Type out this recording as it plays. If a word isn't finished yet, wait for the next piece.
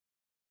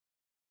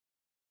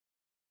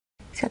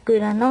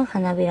桜の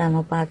花びら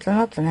のパーツ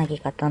のつなぎ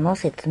方の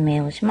説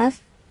明をしま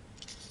す。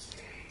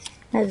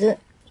まず、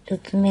一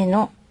つ目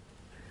の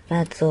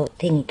パーツを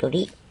手に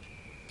取り、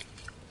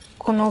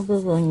この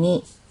部分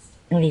に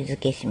糊付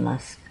けしま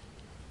す。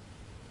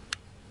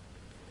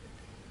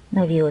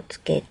糊を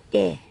つけ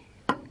て、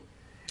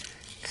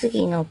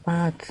次の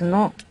パーツ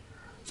の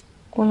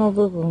この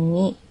部分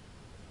に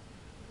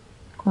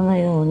この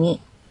よう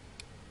に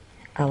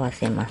合わ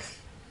せま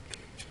す。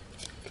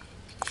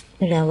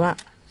裏は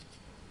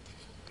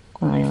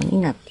このように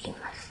なってい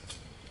ます。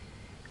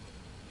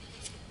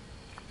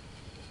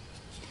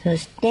そ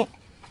して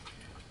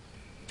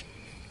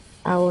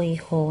青い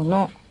方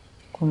の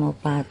この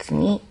パーツ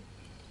に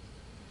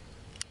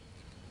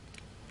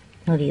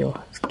糊を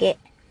つけ、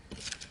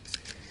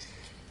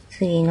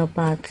次の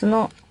パーツ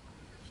の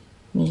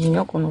右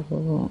のこの部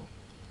分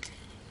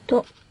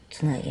と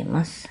つなげ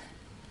ます。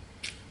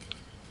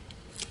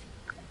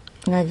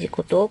同じ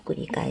ことを繰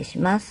り返し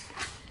ます。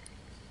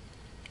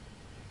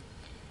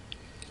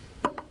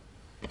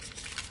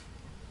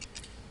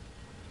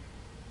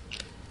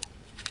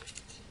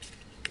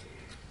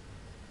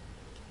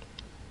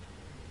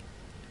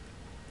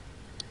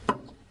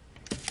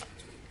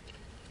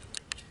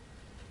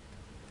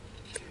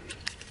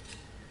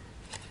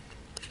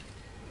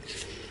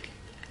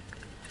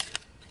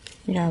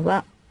裏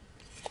は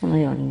この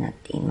ようになっ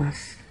ていま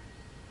す。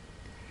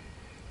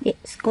で、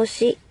少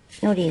し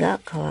糊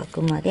が乾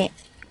くまで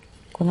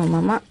この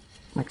まま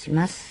待ち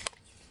ます。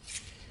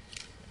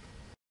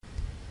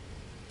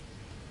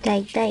だ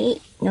いたい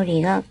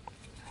糊が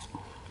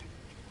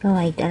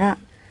乾いたら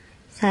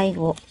最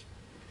後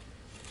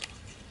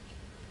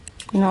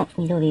この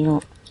緑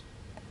の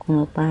こ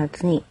のパー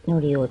ツに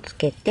糊をつ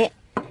けて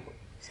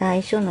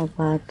最初の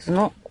パーツ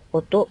のこ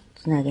こと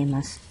つなげ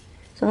ます。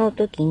その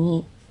時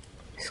に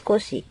少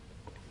し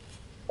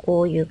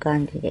こういう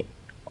感じで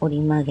折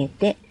り曲げ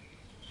て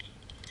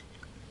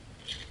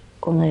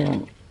このよ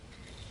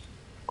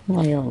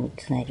うに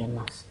つなげ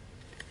ます。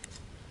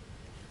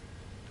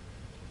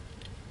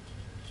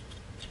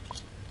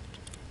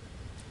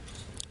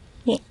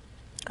で、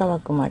乾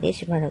くまで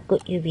しばらく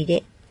指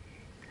で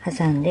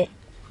挟んで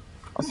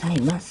押さ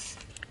えます。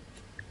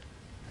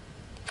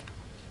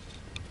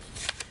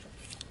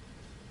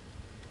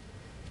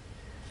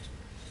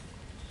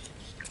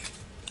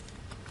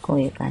こ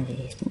ういう感じ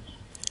ですね。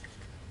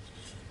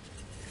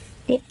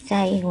で、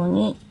最後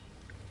に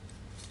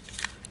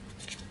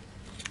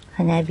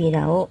花び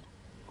らを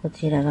こ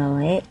ちら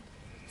側へ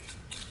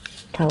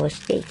倒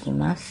していき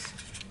ます。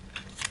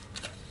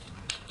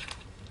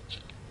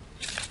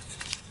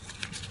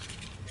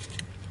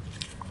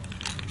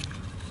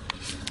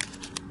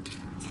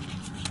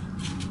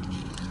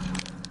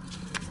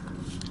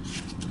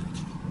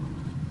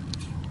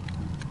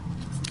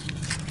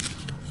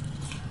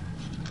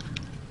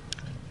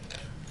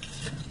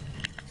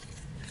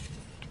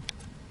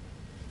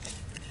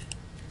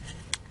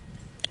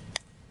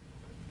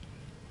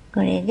こ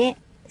れで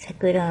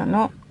桜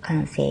の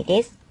完成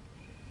です。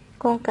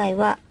今回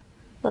は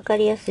わか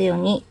りやすいよう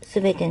にす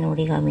べての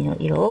折り紙の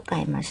色を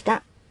変えまし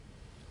た。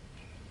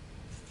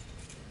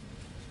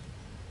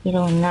い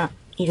ろんな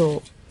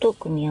色と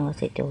組み合わ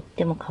せて折っ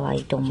ても可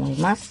愛いと思い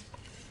ます。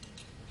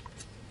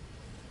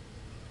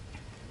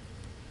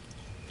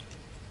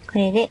こ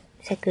れで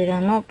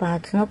桜のパー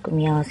ツの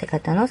組み合わせ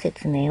方の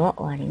説明を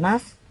終わりま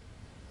す。